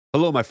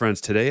Hello, my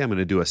friends. Today I'm going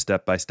to do a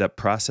step-by-step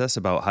process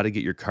about how to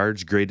get your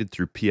cards graded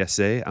through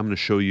PSA. I'm going to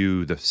show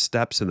you the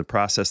steps and the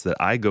process that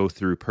I go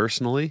through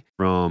personally,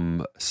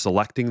 from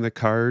selecting the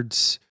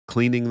cards,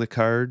 cleaning the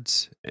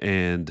cards,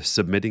 and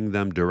submitting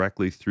them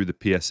directly through the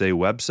PSA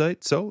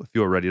website. So if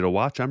you're ready to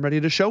watch, I'm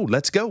ready to show.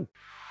 Let's go.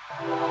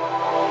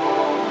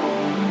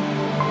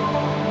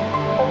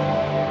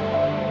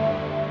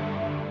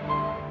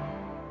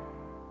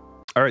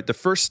 All right, the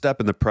first step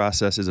in the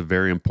process is a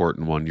very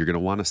important one. You're going to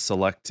want to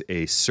select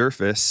a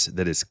surface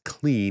that is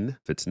clean.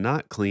 If it's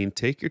not clean,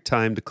 take your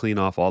time to clean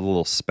off all the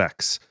little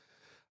specks.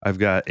 I've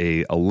got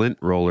a lint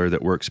roller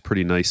that works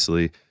pretty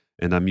nicely,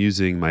 and I'm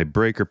using my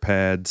breaker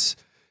pads.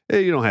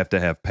 You don't have to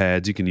have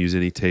pads. You can use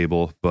any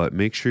table, but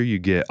make sure you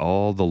get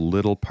all the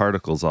little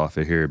particles off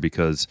of here,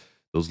 because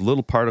those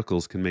little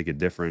particles can make a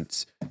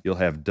difference. You'll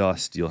have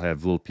dust. You'll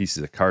have little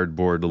pieces of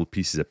cardboard, little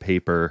pieces of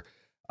paper,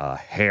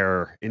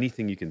 hair,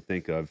 anything you can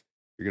think of.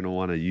 You're going to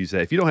want to use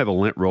that. If you don't have a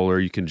lint roller,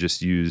 you can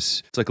just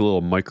use, it's like a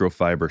little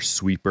microfiber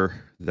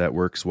sweeper that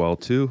works well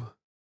too.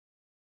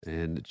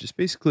 And just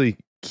basically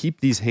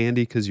keep these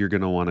handy, because you're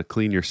going to want to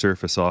clean your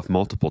surface off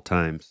multiple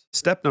times.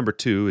 Step number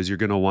 2 is you're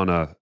going to want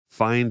to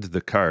find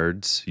the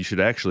cards. You should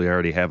actually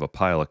already have a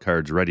pile of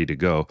cards ready to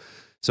go.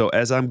 So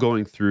as I'm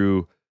going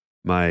through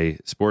my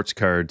sports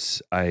cards,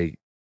 I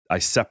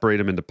separate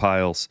them into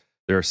piles.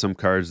 There are some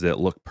cards that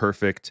look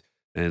perfect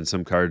and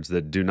some cards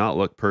that do not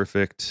look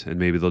perfect, and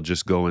maybe they'll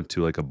just go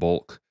into like a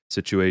bulk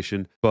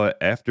situation. But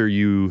after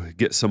you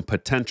get some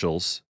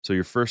potentials, so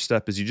your first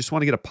step is you just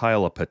want to get a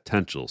pile of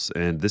potentials,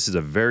 and this is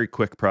a very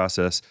quick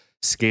process,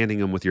 scanning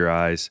them with your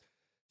eyes.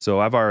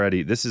 So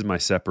this is my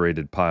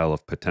separated pile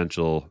of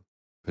potential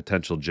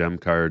gem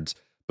cards,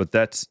 but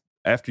that's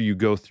after you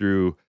go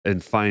through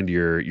and find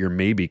your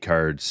maybe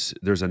cards.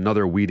 There's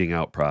another weeding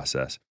out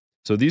process.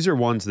 So these are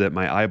ones that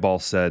my eyeball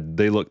said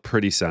they look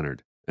pretty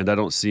centered, and I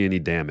don't see any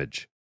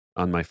damage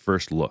on my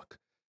first look.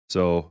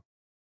 So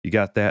you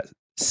got that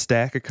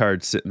stack of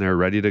cards sitting there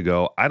ready to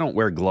go. I don't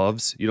wear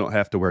gloves. You don't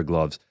have to wear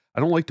gloves. I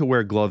don't like to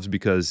wear gloves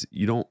because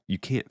you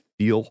can't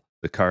feel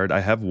the card.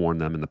 I have worn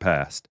them in the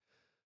past,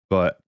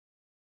 but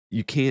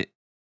you can't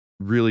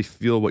really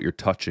feel what you're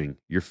touching.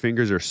 Your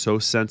fingers are so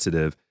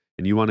sensitive,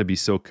 and you want to be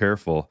so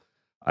careful.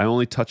 I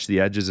only touch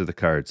the edges of the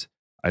cards.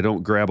 I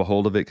don't grab a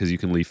hold of it because you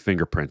can leave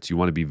fingerprints. You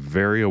want to be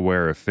very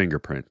aware of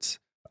fingerprints.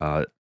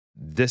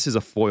 This is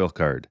a foil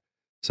card.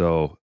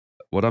 So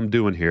what I'm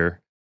doing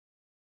here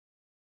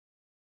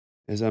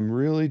is I'm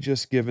really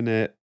just giving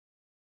it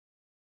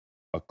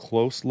a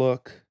close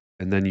look,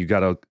 and then you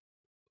got to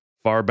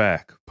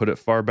put it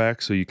far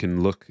back so you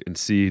can look and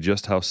see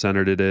just how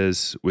centered it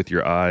is with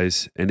your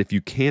eyes. And if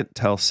you can't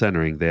tell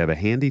centering, they have a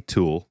handy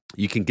tool.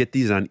 You can get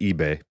these on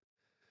eBay.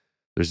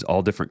 There's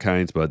all different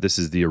kinds, but this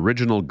is the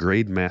original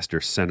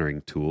Grademaster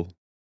centering tool.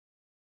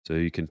 So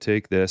you can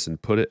take this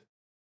and put it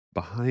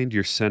behind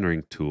your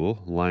centering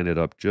tool, line it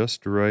up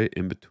just right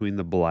in between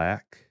the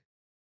black,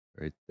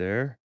 right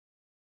there.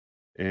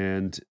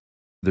 And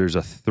there's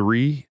a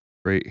 3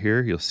 right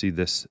here. You'll see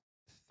this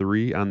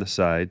 3 on the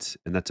sides,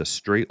 and that's a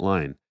straight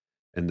line.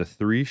 And the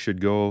 3 should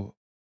go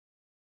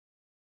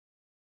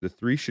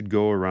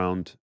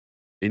around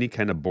any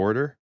kind of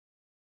border.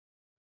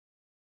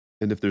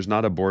 And if there's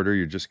not a border,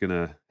 you're just going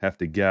to have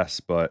to guess,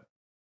 but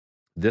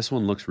this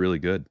one looks really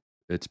good.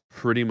 It's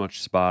pretty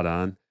much spot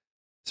on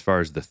as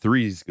far as the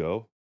 3s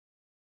go.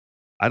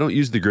 I don't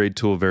use the grade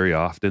tool very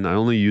often. I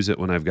only use it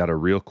when I've got a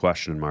real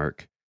question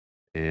mark.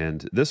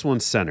 And this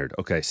one's centered.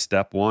 Okay,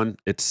 step 1,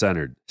 it's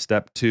centered.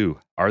 Step 2,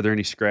 are there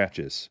any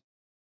scratches?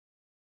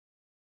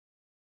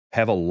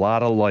 Have a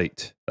lot of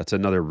light. That's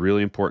another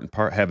really important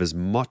part. Have as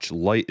much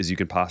light as you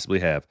can possibly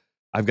have.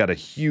 I've got a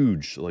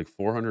huge, like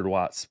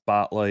 400-watt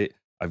spotlight.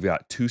 I've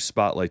got 2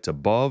 spotlights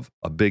above,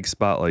 a big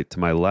spotlight to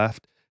my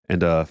left,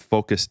 and a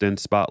focused in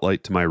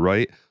spotlight to my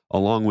right,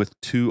 along with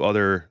 2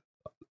 other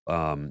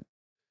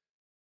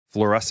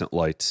fluorescent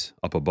lights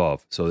up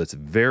above. So it's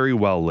very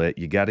well lit.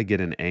 You got to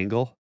get an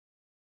angle.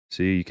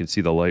 See, you can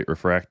see the light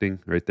refracting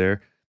right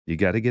there. You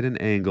got to get an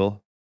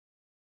angle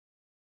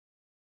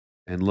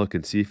and look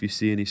and see if you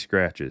see any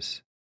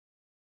scratches.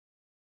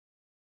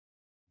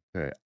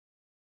 Okay.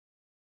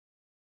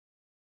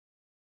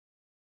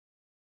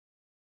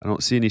 I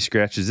don't see any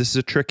scratches. This is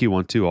a tricky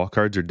one too. All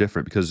cards are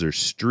different because there's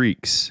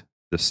streaks.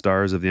 The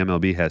stars of the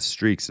MLB has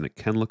streaks, and it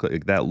can look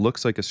like that.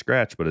 Looks like a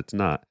scratch, but it's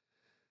not.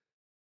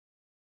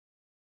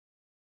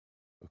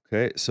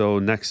 Okay, so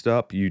next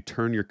up, you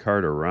turn your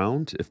card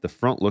around. If the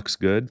front looks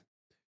good,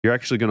 you're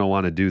actually going to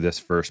want to do this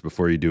first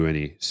before you do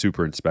any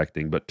super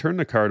inspecting, but turn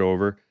the card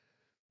over.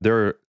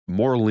 They're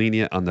more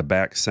lenient on the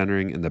back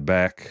centering and the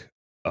back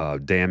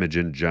damage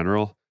in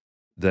general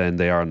than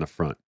they are on the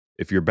front.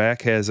 If your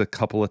back has a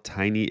couple of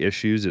tiny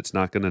issues, it's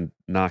not going to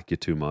knock you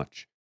too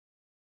much.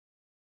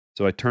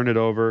 So I turn it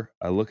over.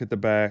 I look at the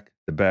back.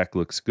 The back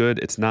looks good.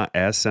 It's not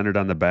as centered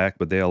on the back,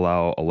 but they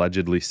allow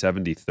allegedly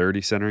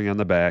 70-30 centering on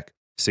the back,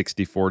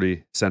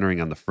 60-40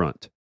 centering on the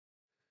front.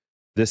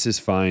 This is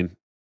fine.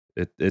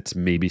 It's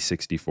maybe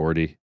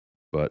 60-40,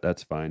 but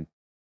that's fine.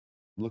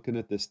 Looking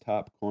at this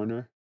top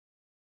corner,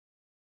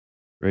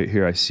 Right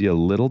here, I see a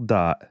little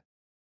dot.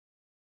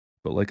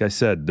 But like I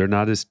said, they're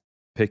not as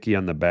picky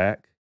on the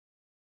back.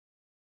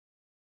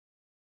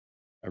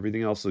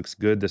 Everything else looks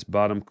good. This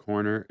bottom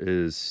corner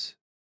is,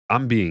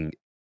 I'm being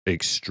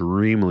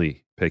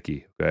extremely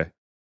picky, okay?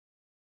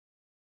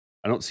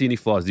 I don't see any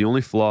flaws. The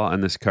only flaw on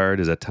this card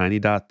is a tiny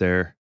dot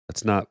there.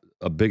 That's not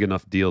a big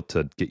enough deal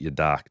to get you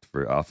docked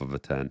for off of a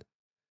 10.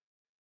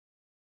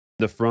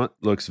 The front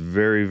looks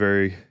very,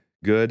 very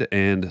good.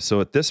 And so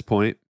at this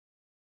point,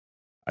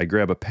 I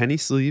grab a penny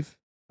sleeve.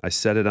 I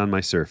set it on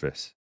my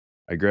surface.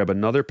 I grab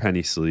another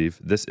penny sleeve.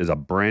 This is a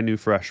brand new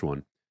fresh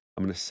one.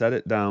 I'm going to set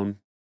it down.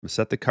 I'm going to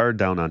set the card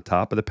down on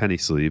top of the penny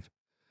sleeve.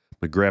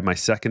 I'm going to grab my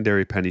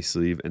secondary penny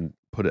sleeve and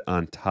put it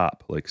on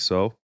top like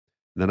so.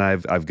 And then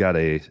I've got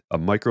a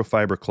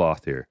microfiber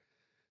cloth here.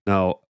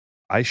 Now,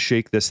 I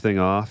shake this thing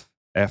off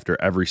after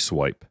every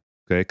swipe,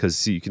 okay?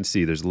 Because you can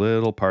see there's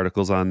little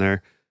particles on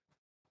there.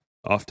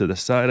 Off to the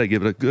side, I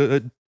give it a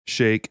good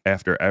shake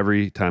after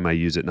every time I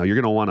use it. Now, you're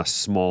going to want a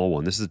small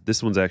one.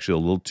 This one's actually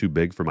a little too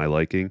big for my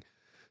liking.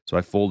 So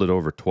I fold it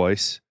over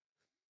twice.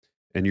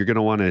 And you're going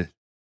to want to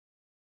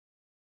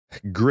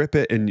grip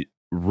it and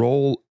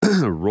roll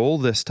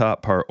this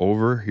top part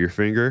over your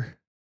finger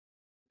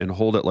and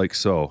hold it like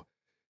so.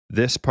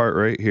 This part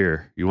right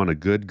here, you want a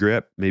good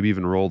grip, maybe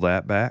even roll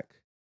that back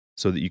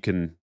so that you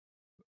can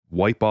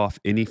wipe off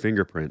any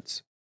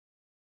fingerprints.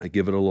 I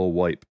give it a little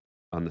wipe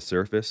on the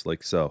surface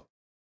like so.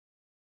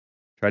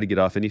 Try to get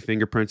off any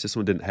fingerprints. This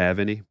one didn't have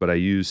any, but I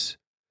use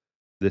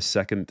this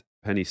second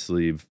penny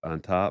sleeve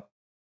on top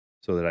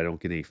so that I don't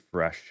get any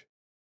fresh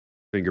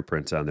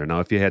fingerprints on there.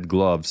 Now, if you had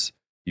gloves,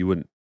 you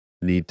wouldn't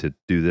need to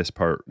do this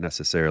part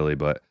necessarily,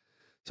 but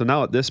so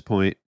now at this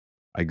point,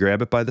 I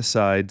grab it by the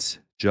sides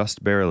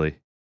just barely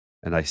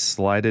and I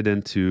slide it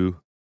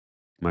into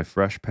my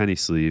fresh penny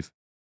sleeve.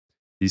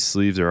 These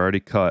sleeves are already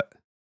cut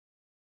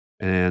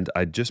and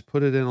I just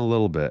put it in a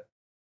little bit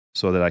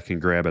so that I can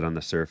grab it on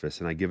the surface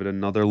and I give it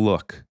another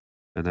look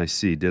and I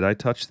see, did I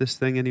touch this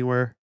thing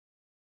anywhere?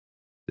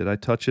 Did I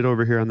touch it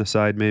over here on the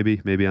side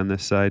maybe? Maybe on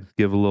this side?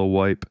 Give a little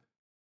wipe,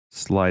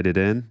 slide it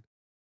in.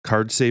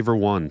 Card Saver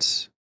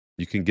ones.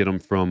 You can get them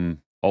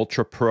from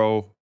Ultra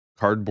Pro,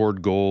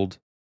 Cardboard Gold,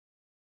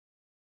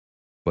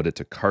 but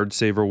it's a Card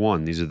Saver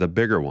one. These are the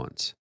bigger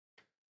ones.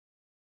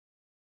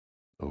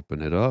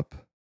 Open it up,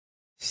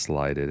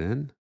 slide it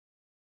in.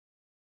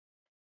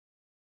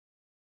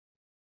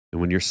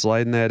 And when you're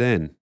sliding that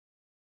in,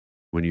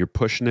 when you're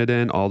pushing it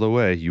in all the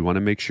way, you want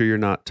to make sure you're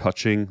not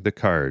touching the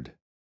card.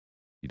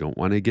 You don't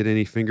want to get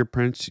any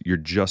fingerprints. You're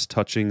just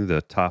touching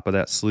the top of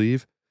that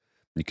sleeve.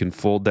 You can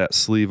fold that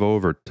sleeve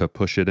over to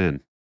push it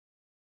in.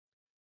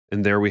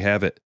 And there we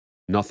have it.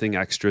 Nothing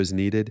extra is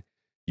needed.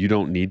 You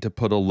don't need to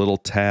put a little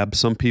tab.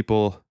 Some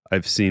people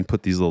I've seen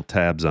put these little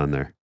tabs on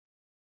there.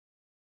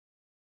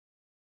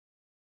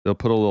 They'll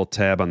put a little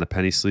tab on the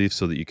penny sleeve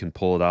so that you can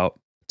pull it out.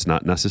 It's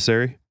not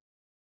necessary.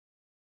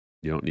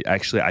 You don't need,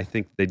 actually, I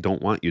think they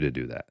don't want you to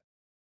do that.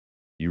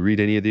 You read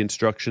any of the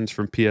instructions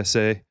from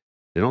PSA,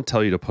 they don't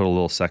tell you to put a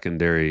little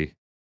secondary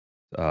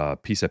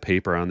piece of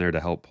paper on there to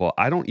help pull.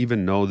 I don't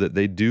even know that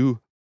they do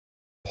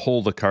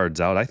pull the cards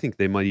out. I think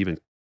they might even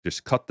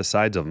just cut the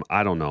sides of them.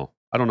 I don't know.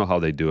 I don't know how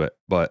they do it,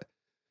 but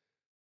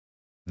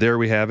there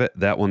we have it.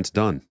 That one's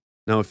done.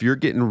 Now, if you're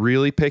getting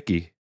really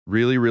picky,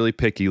 really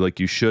picky, like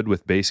you should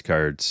with base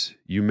cards,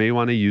 you may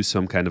want to use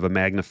some kind of a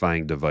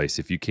magnifying device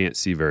if you can't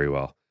see very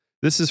well.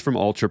 This is from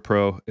Ultra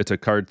Pro. It's a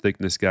card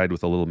thickness guide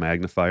with a little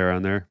magnifier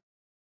on there.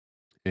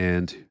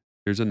 And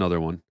here's another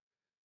one.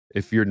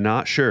 If you're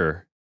not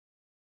sure,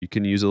 you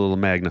can use a little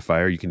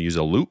magnifier. You can use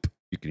a loop.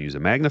 You can use a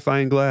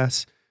magnifying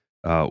glass,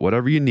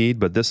 whatever you need,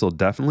 but this will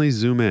definitely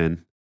zoom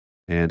in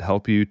and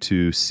help you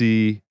to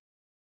see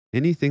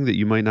anything that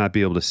you might not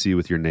be able to see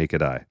with your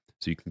naked eye.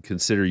 So you can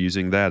consider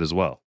using that as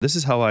well. This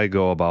is how I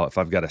go about if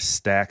I've got a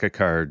stack of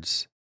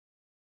cards.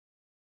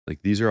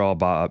 Like these are all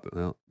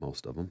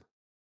most of them.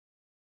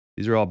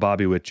 These are all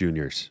Bobby Witt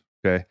Juniors.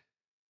 Okay.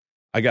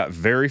 I got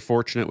very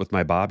fortunate with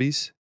my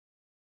Bobbies.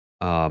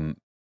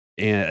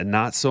 And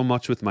not so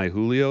much with my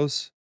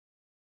Julios.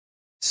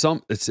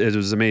 It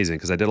was amazing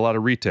because I did a lot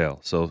of retail.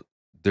 So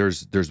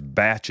there's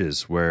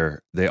batches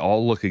where they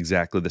all look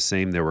exactly the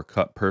same. They were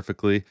cut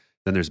perfectly.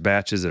 Then there's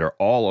batches that are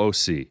all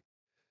OC.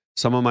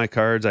 Some of my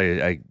cards,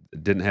 I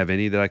didn't have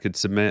any that I could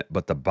submit,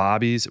 but the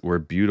Bobbies were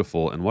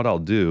beautiful. And what I'll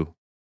do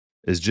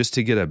is just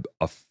to get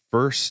a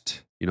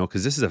first,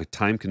 because this is a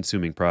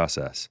time-consuming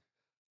process.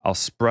 I'll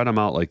spread them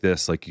out like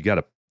this, like you got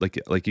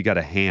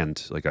a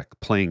hand, like a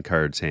playing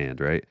cards hand,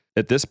 right?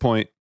 At this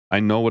point,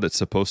 I know what it's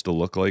supposed to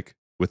look like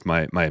with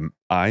my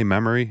eye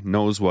memory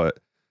knows what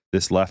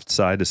this left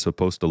side is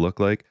supposed to look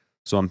like.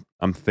 So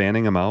I'm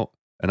fanning them out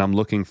and I'm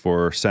looking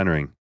for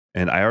centering.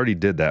 And I already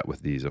did that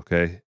with these,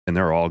 okay? And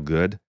they're all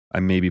good. I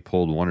maybe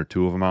pulled one or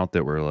two of them out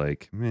that were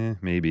like,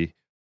 maybe.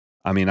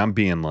 I mean, I'm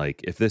being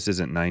like, if this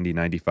isn't 90,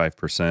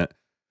 95%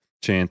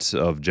 chance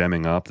of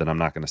gemming up, then I'm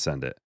not going to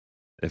send it.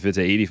 If it's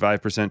an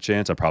 85%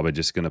 chance, I'm probably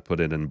just going to put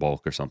it in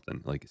bulk or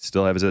something. Like, it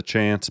still has a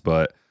chance,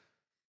 but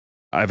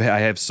I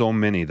have so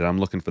many that I'm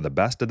looking for the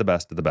best of the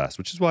best of the best,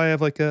 which is why I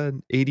have like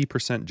an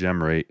 80%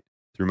 gem rate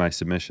through my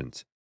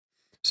submissions.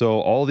 So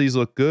all these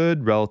look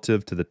good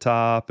relative to the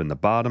top and the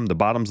bottom. The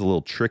bottom's a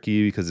little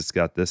tricky because it's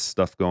got this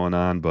stuff going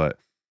on, but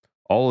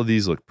all of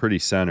these look pretty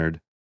centered.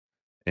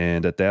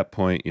 And at that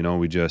point, you know,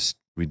 we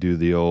do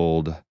the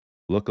old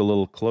look a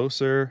little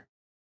closer,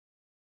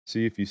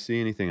 see if you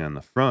see anything on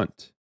the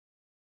front,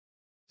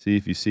 see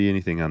if you see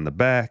anything on the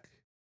back.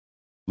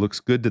 Looks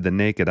good to the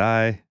naked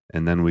eye.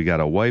 And then we got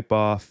to wipe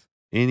off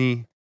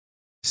any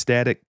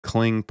static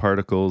cling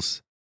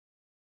particles.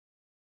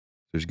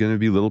 There's going to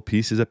be little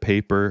pieces of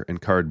paper and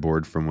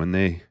cardboard from when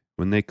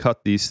they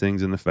cut these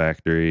things in the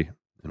factory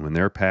and when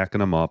they're packing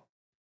them up,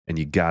 and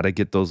you got to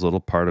get those little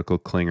particle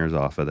clingers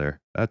off of there.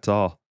 That's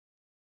all.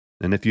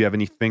 And if you have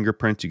any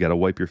fingerprints, you got to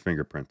wipe your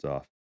fingerprints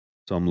off.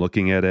 So I'm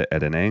looking at it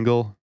at an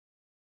angle.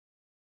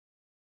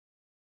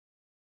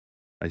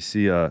 I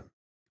see a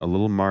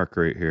little mark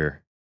right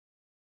here.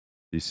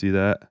 Do you see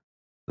that?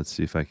 Let's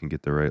see if I can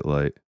get the right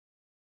light.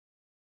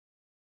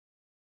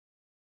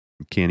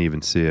 You can't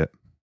even see it.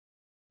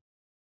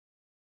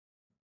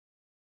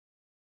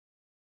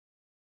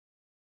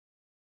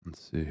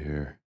 Let's see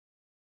here.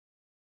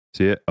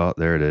 See it? Oh,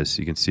 there it is.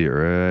 You can see it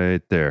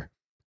right there.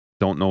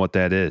 Don't know what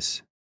that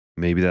is.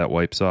 Maybe that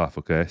wipes off.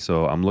 Okay.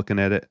 So I'm looking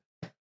at it.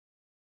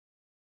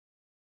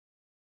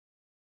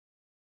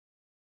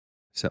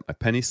 Set my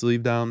penny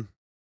sleeve down.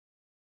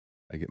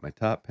 I get my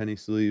top penny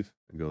sleeve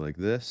and go like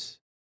this.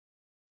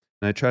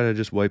 And I try to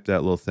just wipe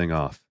that little thing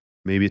off.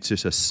 Maybe it's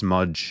just a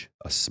smudge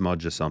of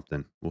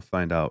something. We'll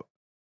find out.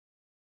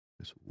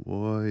 Just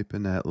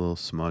wiping that little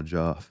smudge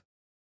off.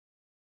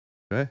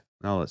 Okay.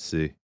 Now let's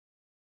see.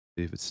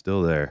 See if it's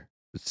still there.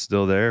 If it's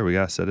still there, we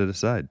got to set it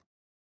aside.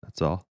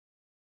 That's all.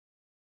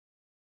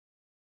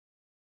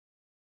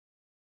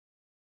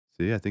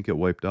 See, I think it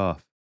wiped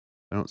off.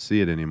 I don't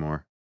see it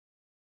anymore.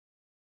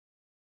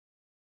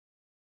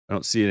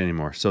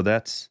 So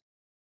that's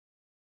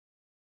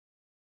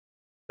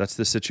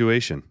the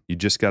situation. You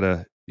just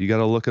gotta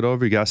look it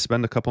over. You gotta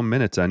spend a couple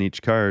minutes on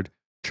each card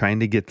trying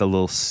to get the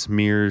little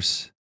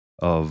smears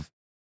of,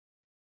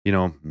 you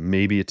know,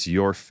 maybe it's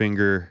your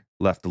finger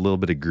left a little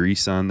bit of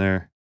grease on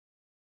there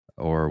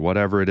or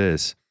whatever it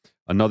is.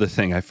 Another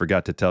thing I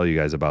forgot to tell you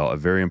guys about, a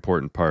very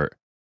important part.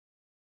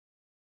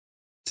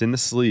 It's in the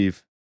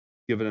sleeve.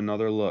 Give it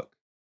another look.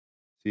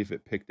 See if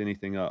it picked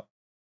anything up.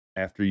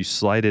 After you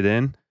slide it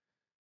in,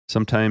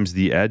 sometimes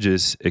the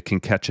edges, it can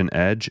catch an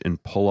edge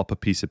and pull up a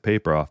piece of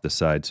paper off the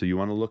side. So you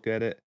want to look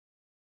at it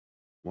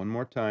one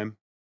more time.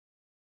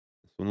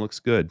 This one looks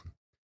good.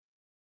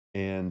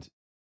 And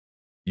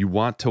you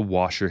want to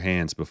wash your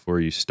hands before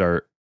you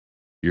start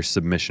your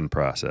submission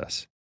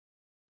process.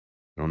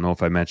 I don't know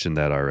if I mentioned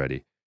that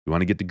already. You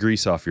want to get the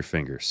grease off your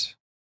fingers.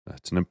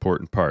 That's an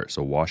important part.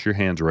 So wash your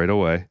hands right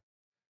away.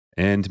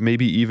 And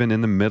maybe even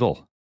in the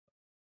middle.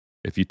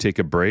 If you take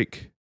a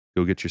break,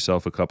 go get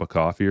yourself a cup of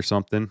coffee or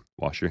something,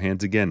 wash your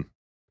hands again.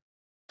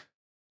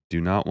 Do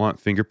not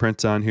want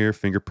fingerprints on here.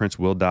 Fingerprints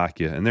will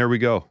dock you. And there we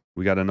go.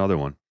 We got another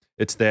one.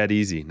 It's that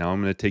easy. Now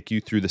I'm going to take you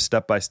through the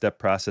step-by-step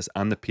process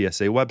on the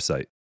PSA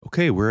website.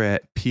 Okay, we're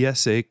at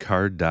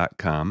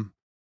psacard.com,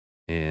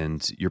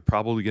 and you're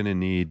probably going to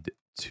need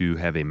to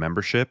have a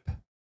membership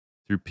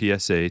through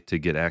PSA to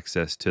get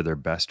access to their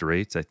best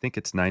rates. I think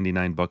it's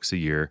 $99 a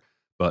year,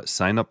 but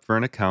sign up for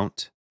an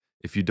account.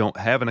 If you don't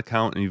have an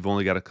account and you've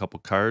only got a couple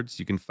cards,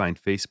 you can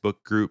find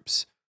Facebook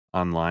groups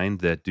online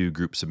that do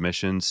group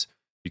submissions.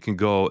 You can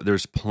go,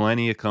 there's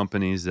plenty of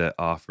companies that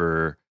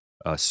offer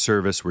a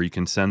service where you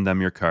can send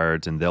them your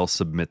cards and they'll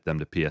submit them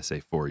to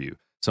PSA for you.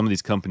 Some of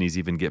these companies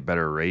even get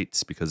better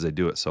rates because they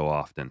do it so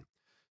often.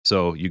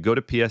 So you go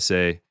to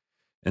PSA,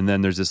 and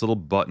then there's this little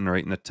button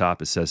right in the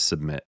top. It says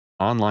submit.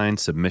 Online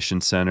submission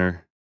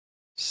center,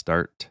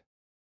 start.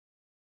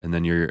 And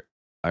then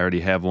I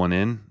already have one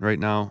in right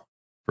now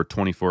for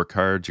 24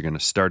 cards. You're going to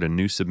start a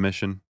new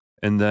submission.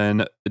 And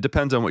then it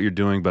depends on what you're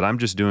doing, but I'm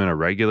just doing a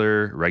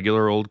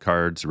regular old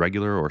cards,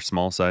 regular or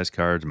small size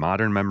cards,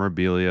 modern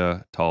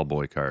memorabilia, tall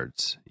boy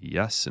cards.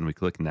 Yes, and we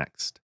click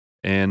next.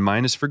 And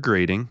mine is for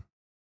grading.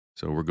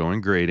 So we're going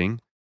grading. And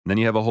then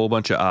you have a whole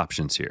bunch of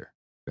options here,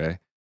 okay?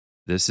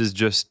 This is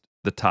just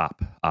the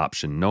top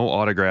option, no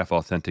autograph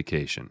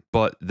authentication.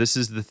 But this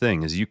is the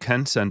thing, is you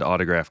can send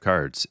autograph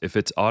cards. If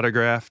it's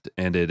autographed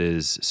and it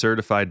is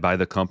certified by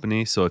the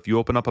company, so if you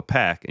open up a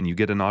pack and you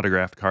get an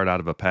autographed card out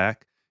of a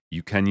pack,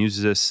 you can use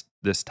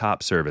this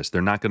top service.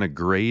 They're not going to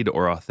grade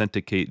or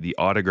authenticate the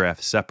autograph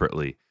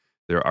separately.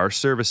 There are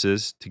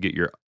services to get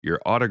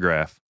your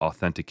autograph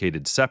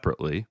authenticated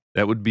separately.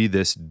 That would be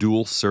this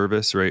dual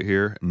service right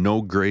here,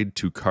 no grade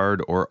to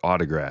card or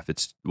autograph.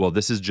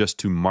 This is just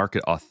to mark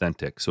it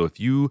authentic. So if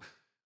you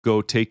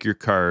go take your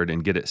card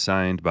and get it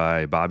signed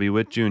by Bobby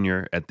Witt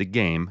Jr. at the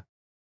game,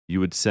 you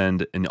would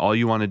send, and all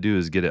you want to do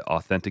is get it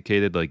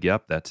authenticated, like,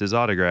 yep, that's his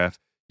autograph.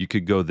 You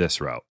could go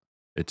this route.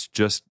 It's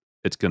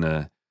going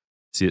to,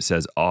 see it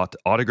says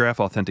autograph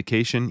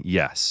authentication,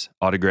 yes.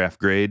 Autograph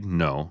grade,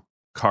 no.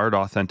 Card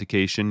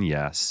authentication,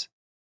 yes.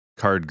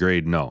 Card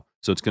grade, no.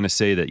 So it's going to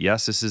say that,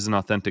 yes, this is an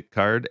authentic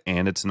card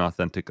and it's an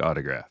authentic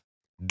autograph.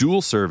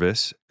 Dual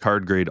service,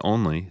 card grade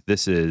only.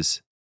 This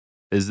is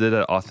it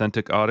an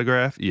authentic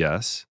autograph?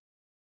 Yes.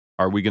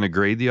 Are we going to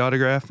grade the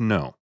autograph?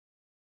 No.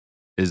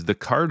 Is the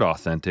card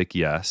authentic?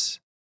 Yes.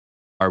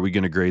 Are we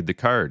going to grade the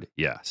card?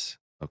 Yes.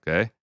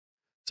 Okay.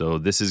 So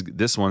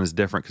this one is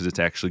different because it's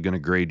actually going to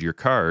grade your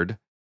card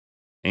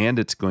and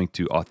it's going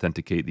to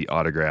authenticate the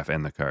autograph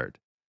and the card.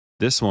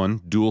 This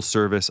one, dual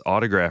service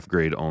autograph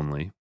grade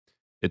only.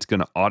 It's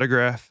going to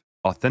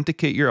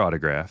authenticate your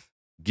autograph,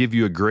 give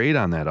you a grade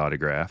on that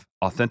autograph,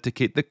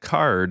 authenticate the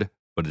card,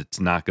 but it's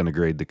not going to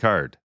grade the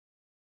card.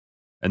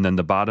 And then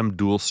the bottom,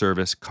 dual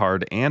service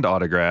card and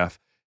autograph,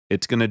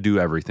 it's going to do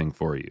everything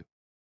for you.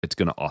 It's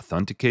going to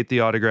authenticate the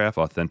autograph,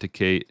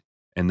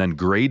 and then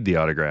grade the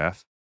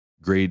autograph,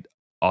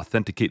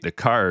 authenticate the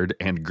card,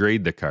 and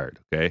grade the card,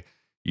 okay?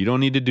 You don't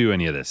need to do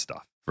any of this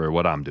stuff for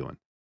what I'm doing.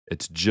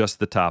 It's just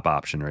the top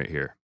option right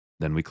here.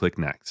 Then we click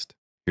next.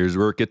 Here's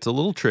where it gets a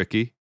little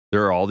tricky.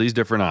 There are all these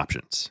different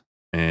options.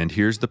 And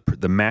here's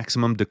the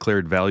maximum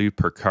declared value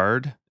per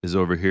card is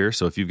over here.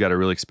 So if you've got a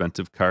really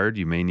expensive card,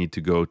 you may need to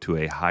go to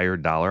a higher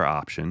dollar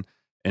option.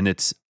 And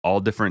it's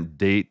all different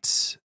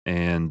dates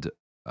and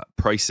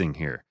pricing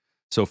here.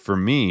 So for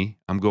me,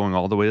 I'm going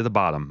all the way to the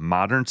bottom.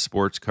 Modern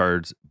sports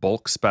cards,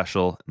 bulk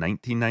special,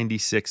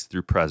 1996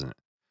 through present.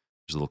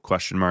 There's a little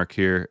question mark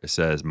here. It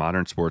says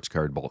modern sports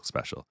card bulk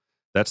special.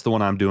 That's the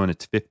one I'm doing.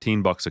 It's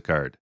 $15 a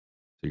card.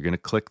 So you're going to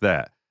click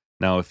that.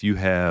 Now, if you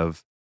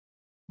have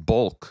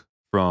bulk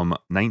from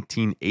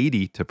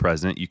 1980 to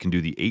present, you can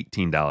do the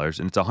 $18,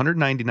 and it's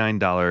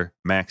 $199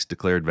 max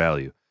declared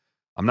value.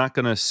 I'm not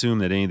going to assume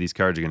that any of these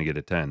cards are going to get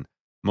a 10.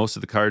 Most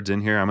of the cards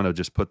in here, I'm going to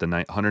just put the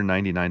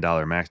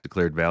 $199 max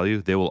declared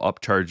value. They will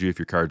upcharge you if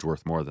your card's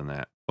worth more than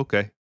that.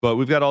 Okay. But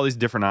we've got all these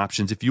different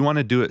options. If you want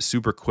to do it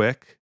super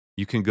quick,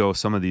 you can go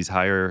some of these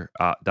higher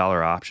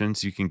dollar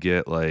options. You can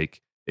get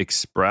like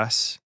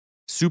Express,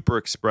 Super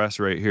Express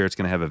right here. It's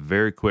going to have a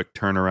very quick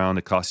turnaround.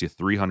 It costs you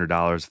 $300,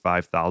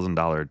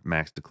 $5,000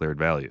 max declared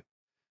value.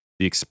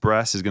 The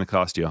Express is going to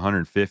cost you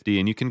 $150,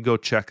 and you can go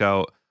check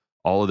out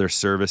all of their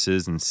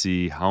services and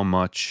see how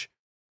much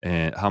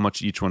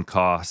each one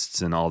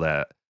costs and all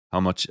that,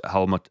 how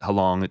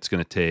long it's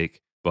going to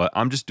take. But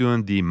I'm just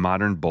doing the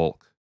modern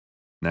bulk.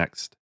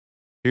 Next.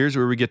 Here's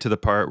where we get to the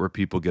part where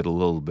people get a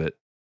little bit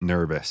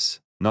nervous.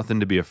 Nothing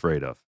to be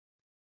afraid of.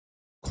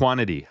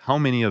 Quantity, how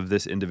many of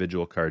this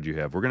individual card you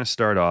have. We're going to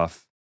start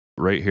off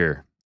right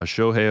here. A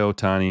Shohei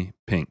Ohtani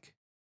pink.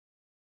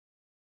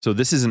 So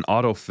this is an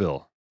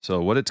autofill.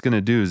 So what it's going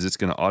to do is it's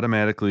going to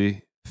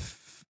automatically,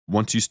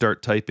 once you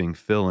start typing,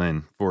 fill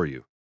in for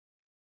you.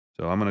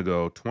 So I'm going to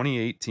go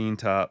 2018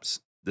 Topps.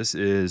 This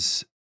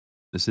is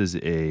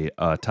a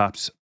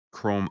Topps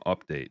Chrome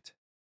update.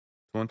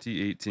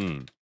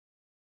 2018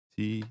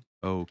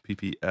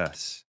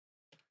 TOPPS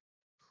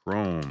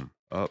Chrome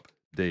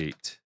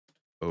update.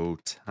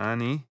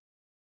 Ohtani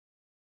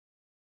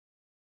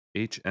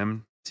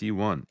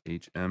HMT1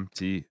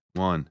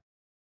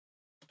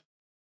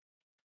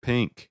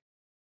 pink.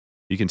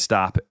 You can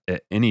stop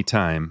at any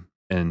time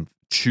and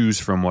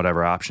choose from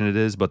whatever option it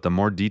is, but the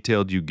more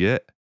detailed you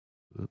get,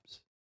 the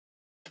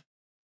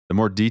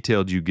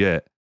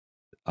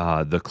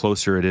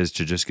closer it is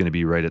to just going to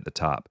be right at the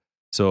top.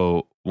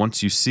 So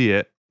once you see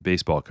it,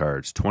 baseball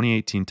cards,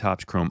 2018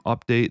 Topps Chrome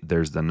update,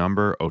 there's the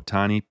number,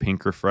 Ohtani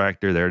pink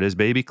refractor. There it is,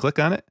 baby. Click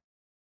on it.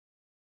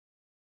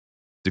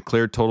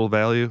 Declared total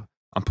value,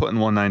 I'm putting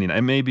 $199.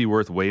 It may be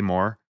worth way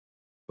more,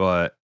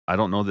 but I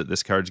don't know that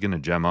this card's going to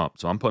gem up.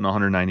 So I'm putting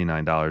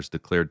 $199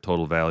 declared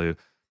total value.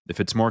 If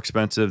it's more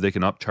expensive, they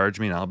can upcharge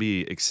me and I'll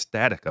be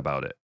ecstatic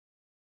about it.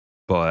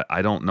 But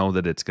I don't know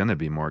that it's going to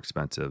be more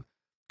expensive.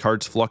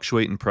 Cards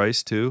fluctuate in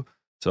price too.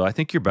 So I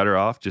think you're better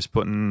off just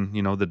putting,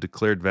 the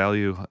declared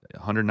value,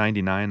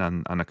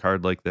 $199 on a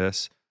card like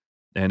this.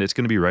 And it's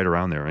going to be right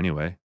around there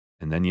anyway.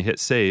 And then you hit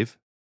save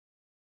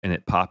and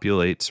it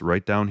populates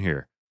right down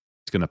here.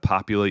 It's going to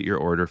populate your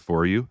order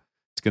for you.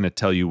 It's going to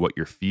tell you what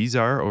your fees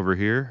are over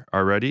here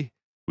already.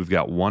 We've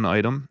got one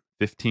item,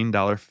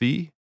 $15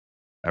 fee.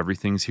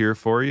 Everything's here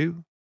for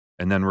you.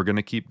 And then we're going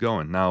to keep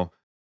going. Now,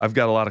 I've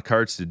got a lot of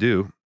cards to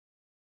do,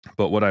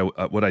 but what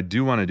I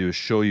do want to do is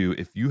show you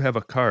if you have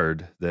a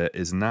card that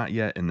is not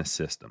yet in the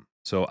system.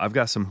 So I've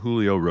got some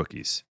Julio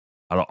rookies.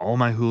 Out of all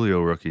my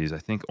Julio rookies, I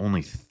think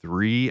only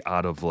 3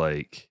 out of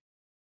 20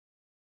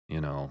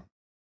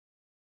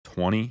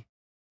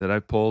 that I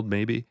pulled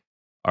maybe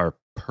are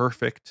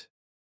perfect.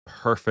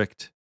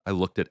 I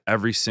looked at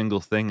every single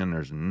thing and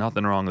there's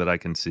nothing wrong that I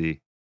can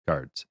see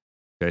cards.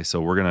 Okay, so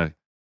we're going to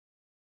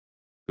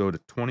go to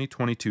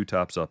 2022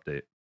 Topps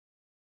update.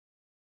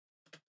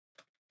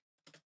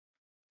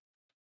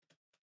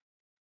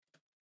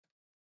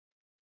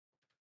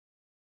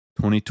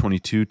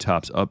 '22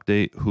 Topps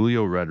update,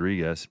 Julio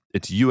Rodriguez.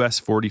 It's US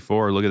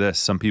 44. Look at this.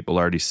 Some people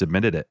already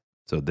submitted it.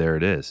 So there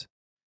it is.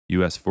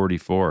 US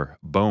 44.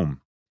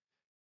 Boom.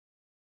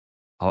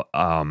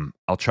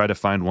 I'll try to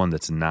find one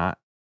that's not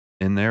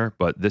in there,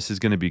 but this is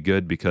going to be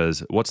good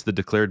because what's the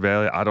declared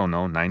value? I don't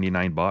know,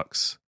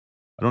 $99.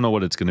 I don't know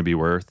what it's going to be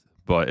worth,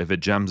 but if it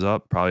gems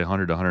up, probably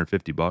 100 to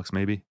 150 bucks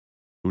maybe.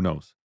 Who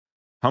knows?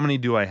 How many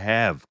do I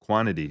have?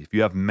 Quantity. If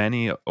you have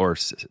many or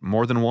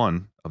more than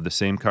one of the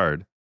same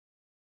card,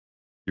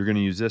 you're going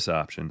to use this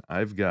option.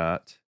 I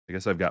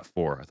guess I've got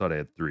 4. I thought I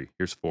had 3.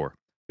 Here's 4.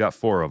 Got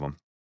 4 of them.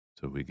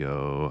 So we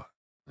go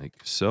like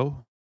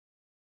so.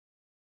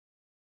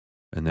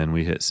 And then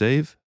we hit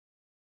save.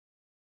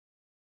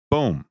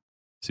 Boom.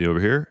 See over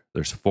here?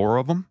 There's 4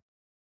 of them.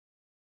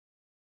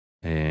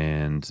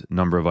 And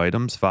number of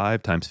items,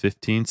 5 times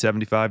 15,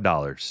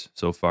 $75.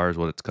 So far is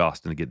what it's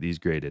costing to get these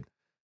graded.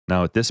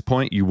 Now at this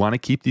point, you want to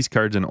keep these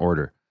cards in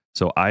order.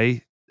 So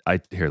here,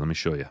 let me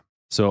show you.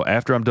 So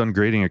after I'm done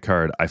grading a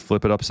card, I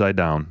flip it upside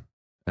down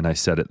and I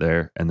set it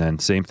there. And then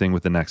same thing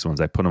with the next ones.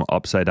 I put them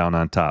upside down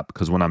on top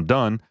because when I'm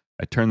done,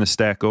 I turn the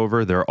stack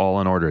over. They're all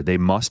in order. They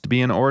must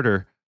be in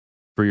order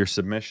for your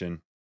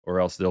submission or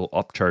else they'll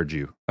upcharge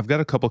you. I've got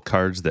a couple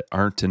cards that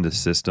aren't in the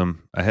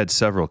system. I had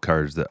several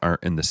cards that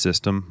aren't in the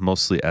system,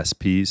 mostly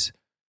SPs.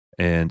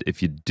 And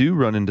if you do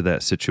run into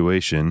that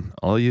situation,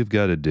 all you've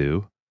got to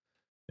do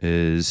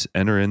is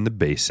enter in the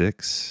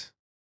basics.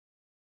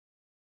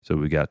 So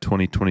we got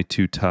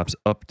 2022 Topps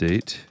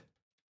Update.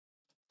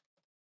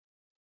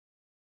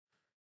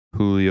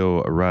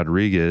 Julio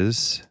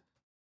Rodriguez.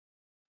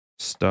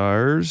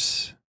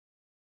 Stars.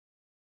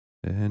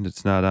 And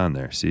it's not on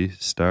there. See?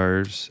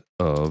 Stars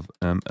of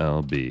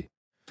MLB.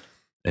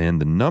 And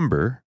the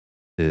number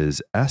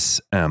is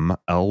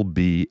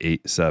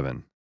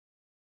SMLB87.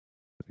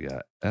 We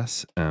got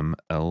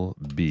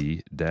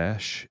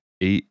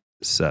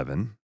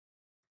SMLB-87.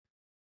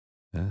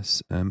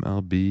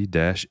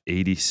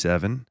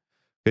 SMLB-87.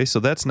 Okay, so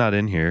that's not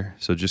in here.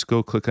 So just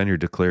go click on your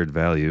declared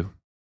value.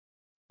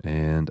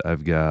 And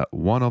I've got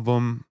one of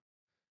them.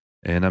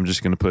 And I'm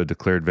just going to put a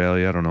declared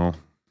value, I don't know,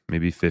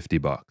 maybe 50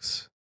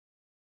 bucks.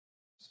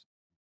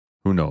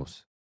 Who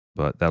knows?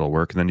 But that'll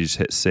work. And then you just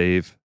hit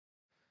save.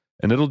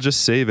 And it'll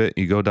just save it.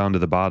 You go down to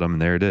the bottom,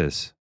 and there it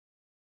is.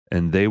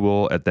 And they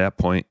will, at that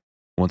point,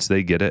 once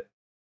they get it,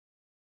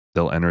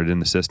 they'll enter it in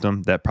the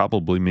system. That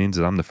probably means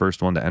that I'm the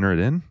first one to enter it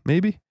in,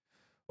 maybe.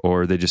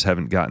 Or they just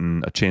haven't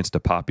gotten a chance to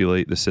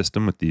populate the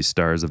system with these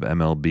stars of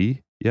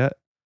MLB yet.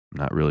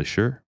 I'm not really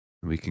sure.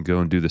 We can go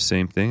and do the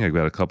same thing. I've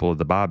got a couple of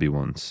the Bobby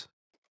ones.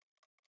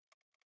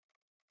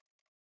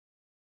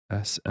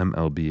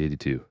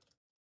 SMLB82.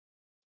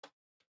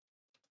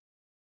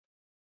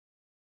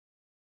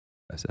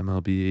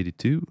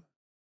 SMLB82.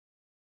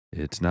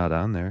 It's not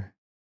on there.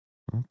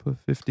 I'll put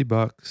 50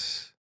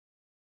 bucks.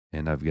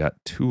 And I've got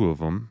 2 of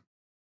them.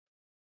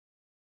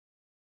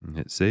 And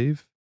hit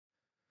save.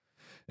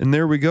 And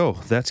there we go.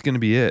 That's going to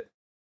be it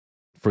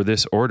for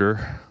this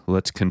order.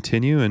 Let's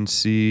continue and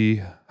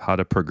see how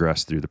to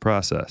progress through the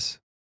process.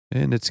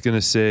 And it's going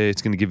to say,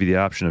 it's going to give you the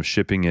option of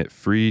shipping it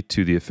free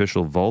to the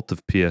official vault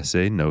of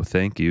PSA. No,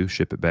 thank you.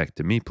 Ship it back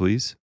to me,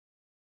 please.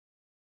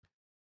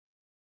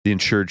 The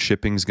insured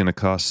shipping is going to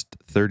cost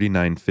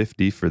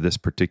 $39.50 for this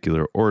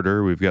particular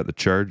order. We've got the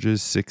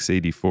charges,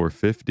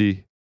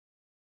 $684.50.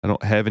 I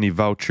don't have any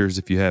vouchers.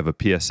 If you have a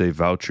PSA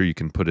voucher, you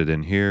can put it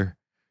in here.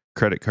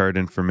 Credit card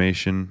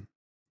information,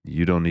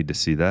 you don't need to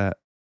see that.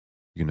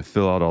 You're going to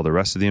fill out all the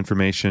rest of the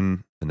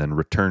information and then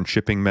return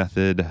shipping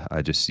method.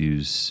 I just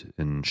use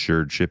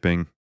insured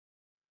shipping.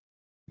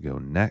 Go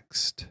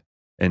next.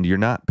 And you're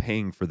not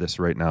paying for this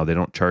right now. They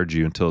don't charge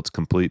you until it's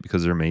complete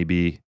because there may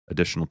be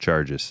additional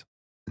charges.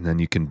 And then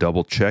you can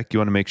double check. You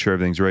want to make sure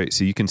everything's right.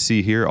 So you can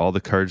see here all the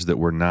cards that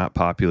were not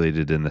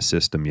populated in the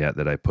system yet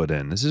that I put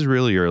in. This is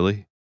really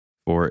early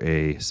for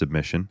a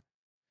submission.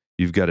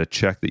 You've got to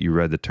check that you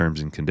read the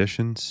terms and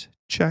conditions.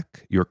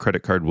 Check. Your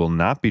credit card will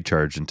not be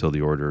charged until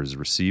the order is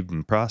received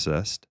and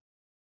processed.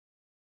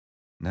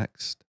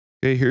 Next.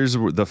 Okay, here's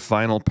the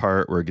final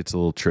part where it gets a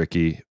little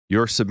tricky.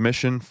 Your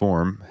submission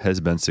form has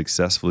been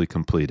successfully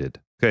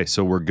completed. Okay,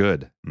 so we're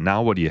good.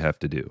 Now what do you have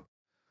to do?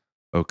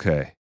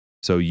 Okay,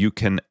 so you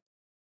can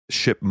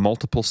ship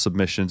multiple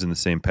submissions in the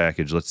same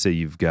package. Let's say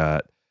you've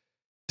got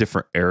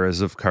different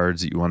eras of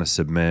cards that you want to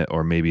submit,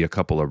 or maybe a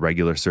couple of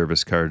regular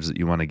service cards that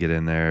you want to get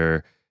in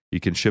there. You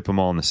can ship them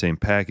all in the same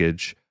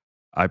package.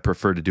 I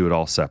prefer to do it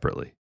all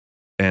separately.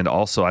 And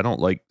also, I don't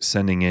like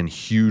sending in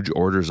huge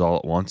orders all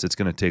at once. It's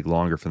going to take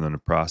longer for them to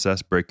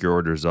process. Break your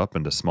orders up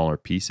into smaller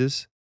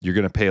pieces. You're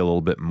going to pay a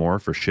little bit more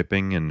for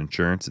shipping and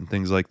insurance and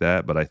things like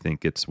that, but I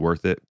think it's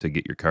worth it to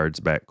get your cards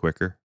back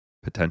quicker,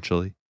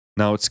 potentially.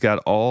 Now, it's got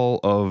all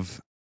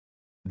of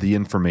the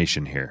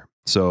information here.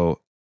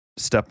 So,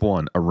 step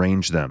 1,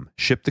 arrange them.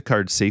 Ship the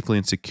cards safely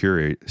and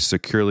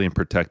securely in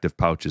protective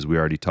pouches. We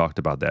already talked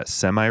about that.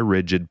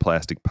 Semi-rigid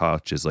plastic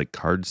pouches like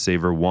Card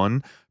Saver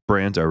 1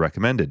 brands are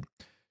recommended.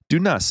 Do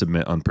not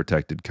submit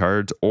unprotected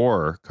cards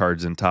or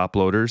cards in top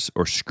loaders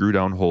or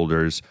screw-down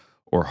holders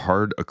or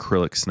hard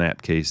acrylic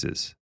snap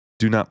cases.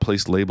 Do not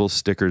place labels,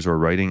 stickers, or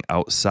writing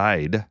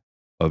outside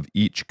of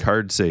each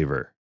card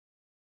saver.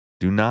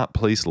 Do not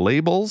place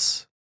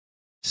labels,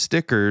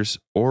 stickers,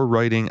 or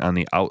writing on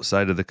the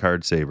outside of the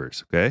card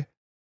savers, okay?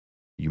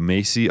 You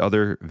may see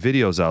other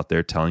videos out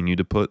there telling you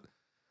to put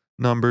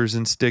numbers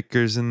and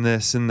stickers and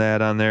this and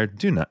that on there.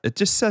 Do not. It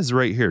just says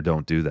right here,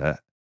 don't do that.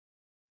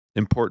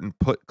 Important,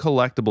 put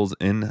collectibles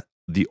in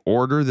the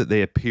order that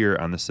they appear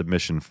on the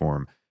submission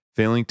form.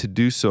 Failing to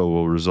do so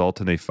will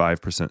result in a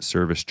 5%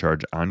 service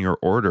charge on your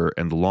order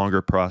and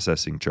longer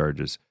processing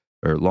charges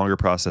or longer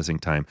processing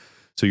time.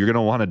 So you're going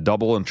to want to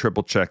double and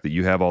triple check that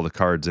you have all the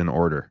cards in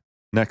order.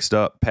 Next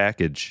up,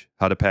 package.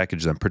 How to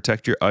package them.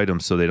 Protect your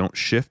items so they don't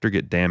shift or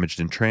get damaged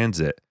in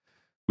transit.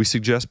 We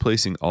suggest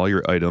placing all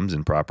your items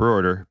in proper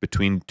order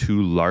between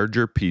two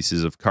larger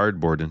pieces of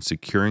cardboard and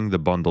securing the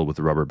bundle with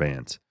rubber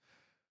bands.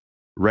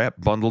 Wrap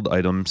bundled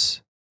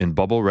items in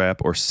bubble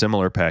wrap or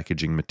similar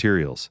packaging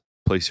materials.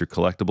 Place your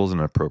collectibles in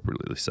an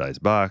appropriately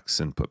sized box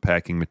and put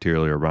packing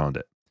material around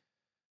it.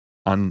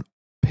 On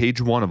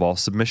page 1 of all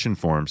submission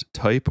forms,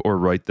 type or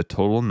write the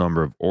total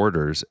number of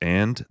orders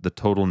and the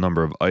total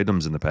number of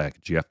items in the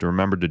package. You have to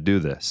remember to do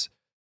this.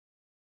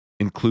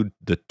 Include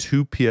the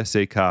 2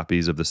 PSA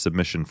copies of the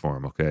submission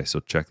form. Okay,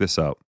 so check this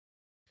out.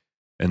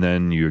 And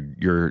then you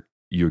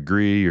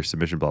agree, your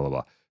submission, blah, blah,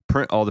 blah.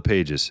 Print all the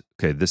pages.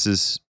 Okay, this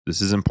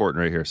is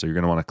important right here. So you're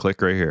going to want to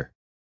click right here.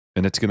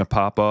 And it's going to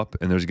pop up,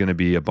 and there's going to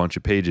be a bunch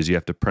of pages. You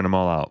have to print them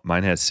all out.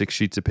 Mine has 6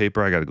 sheets of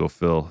paper. I got to go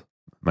fill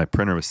my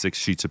printer with 6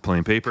 sheets of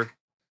plain paper.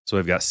 So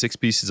I've got 6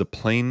 pieces of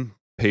plain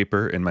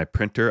paper in my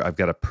printer. I've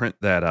got to print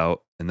that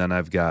out. And then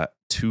I've got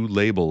 2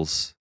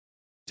 labels,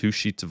 2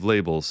 sheets of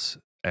labels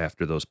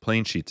after those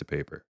plain sheets of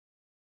paper.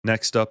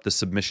 Next up, the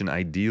submission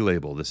ID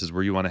label. This is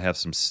where you want to have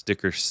some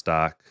sticker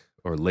stock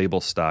or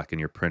label stock in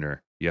your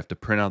printer. You have to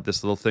print out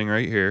this little thing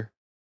right here.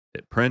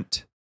 Hit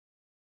print,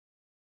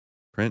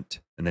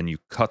 and then you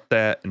cut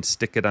that and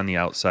stick it on the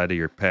outside of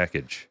your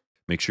package.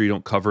 Make sure you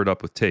don't cover it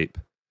up with tape.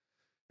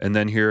 And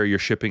then here are your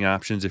shipping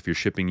options. If you're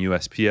shipping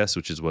USPS,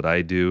 which is what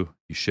I do,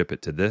 you ship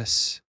it to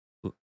this.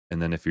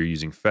 And then if you're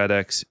using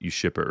FedEx, you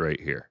ship it right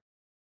here.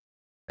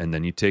 And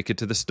then you take it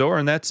to the store,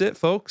 and that's it,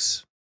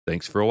 folks.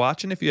 Thanks for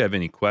watching. If you have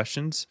any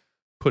questions,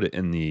 put it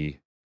in the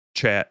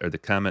chat or the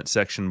comment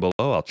section below.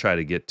 I'll try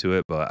to get to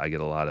it, but I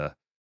get a lot of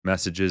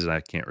messages and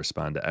I can't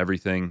respond to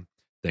everything.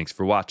 Thanks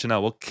for watching. I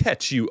will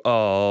catch you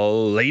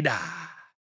all later.